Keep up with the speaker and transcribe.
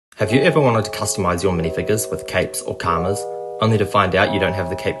Have you ever wanted to customize your minifigures with capes or Karmas, only to find out you don't have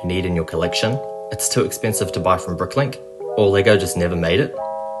the cape you need in your collection? It's too expensive to buy from Bricklink, or LEGO just never made it?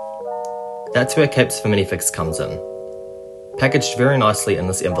 That's where Capes for Minifigs comes in. Packaged very nicely in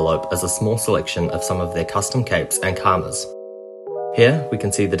this envelope is a small selection of some of their custom capes and Karmas. Here we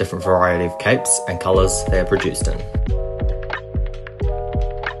can see the different variety of capes and colours they are produced in.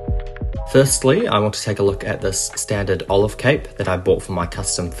 Firstly, I want to take a look at this standard olive cape that I bought for my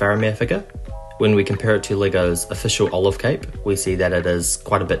custom Faramir figure. When we compare it to LEGO's official olive cape, we see that it is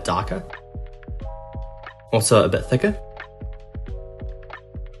quite a bit darker, also a bit thicker,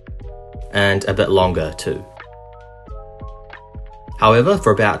 and a bit longer too. However,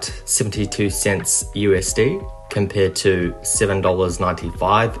 for about 72 cents USD compared to $7.95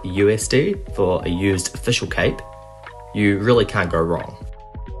 USD for a used official cape, you really can't go wrong.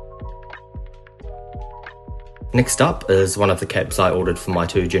 Next up is one of the capes I ordered for my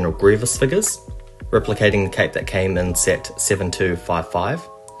two General Grievous figures, replicating the cape that came in set 7255.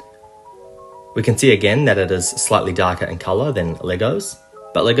 We can see again that it is slightly darker in colour than LEGO's,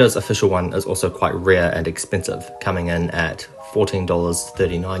 but LEGO's official one is also quite rare and expensive, coming in at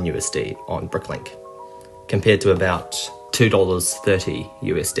 $14.39 USD on Bricklink, compared to about $2.30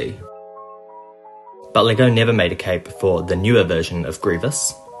 USD. But LEGO never made a cape for the newer version of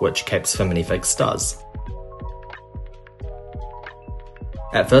Grievous, which Capes for Minifigs does.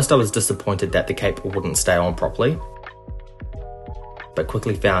 At first I was disappointed that the cape wouldn't stay on properly, but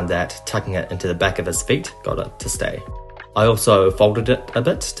quickly found that tucking it into the back of his feet got it to stay. I also folded it a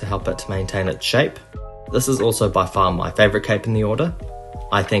bit to help it maintain its shape. This is also by far my favourite cape in the order.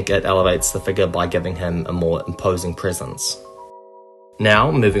 I think it elevates the figure by giving him a more imposing presence.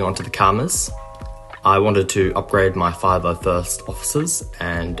 Now, moving on to the Karmas. I wanted to upgrade my 501st Officers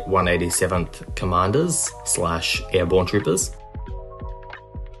and 187th Commanders / Airborne Troopers.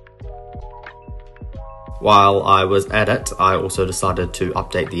 While I was at it, I also decided to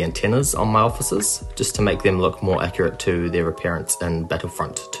update the antennas on my officers, just to make them look more accurate to their appearance in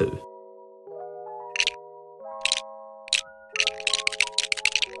Battlefront 2.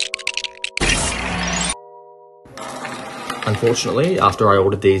 Unfortunately, after I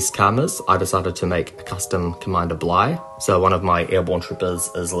ordered these Karmas, I decided to make a custom Commander Bligh, so one of my Airborne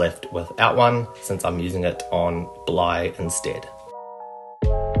Troopers is left without one, since I'm using it on Bligh instead.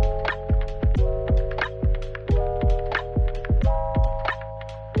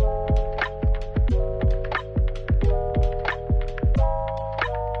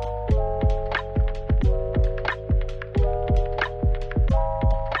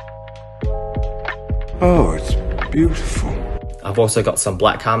 Oh, it's beautiful. I've also got some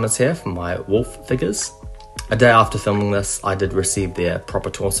black Karmas here for my wolf figures. A day after filming this, I did receive their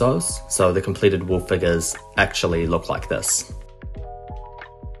proper torsos, so the completed wolf figures actually look like this.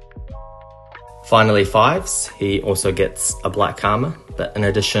 Finally, Fives, he also gets a black Karma, but in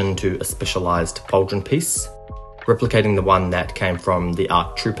addition to a specialised pauldron piece, replicating the one that came from the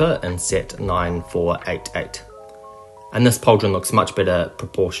ARC Trooper in set 9488. And this pauldron looks much better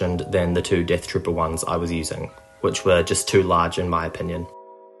proportioned than the two Death Trooper ones I was using, which were just too large in my opinion.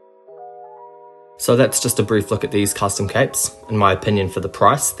 So that's just a brief look at these custom capes. In my opinion, for the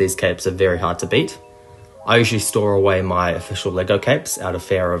price, these capes are very hard to beat. I usually store away my official LEGO capes out of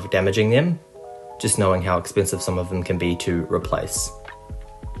fear of damaging them, just knowing how expensive some of them can be to replace.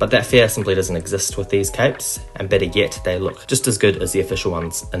 But that fear simply doesn't exist with these capes, and better yet, they look just as good as the official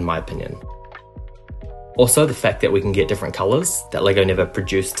ones in my opinion. Also, the fact that we can get different colours that LEGO never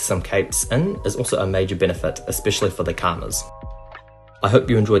produced some capes in is also a major benefit, especially for the Karmas. I hope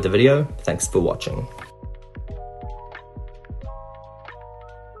you enjoyed the video, thanks for watching.